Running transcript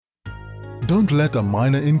don't let a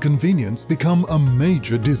minor inconvenience become a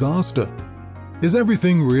major disaster. Is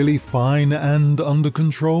everything really fine and under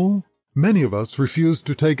control? Many of us refuse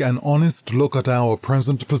to take an honest look at our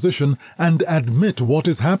present position and admit what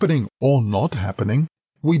is happening or not happening.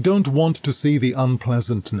 We don't want to see the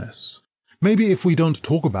unpleasantness. Maybe if we don't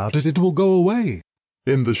talk about it, it will go away.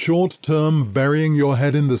 In the short term, burying your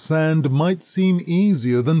head in the sand might seem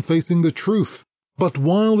easier than facing the truth. But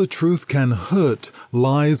while the truth can hurt,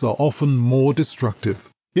 lies are often more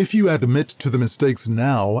destructive. If you admit to the mistakes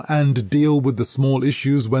now and deal with the small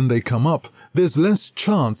issues when they come up, there's less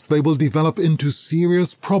chance they will develop into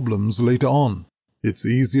serious problems later on. It's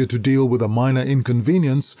easier to deal with a minor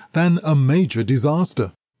inconvenience than a major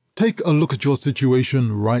disaster. Take a look at your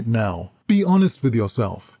situation right now. Be honest with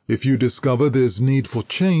yourself. If you discover there's need for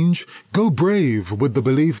change, go brave with the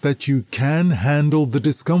belief that you can handle the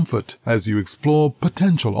discomfort as you explore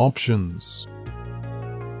potential options.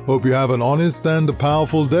 Hope you have an honest and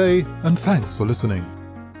powerful day, and thanks for listening.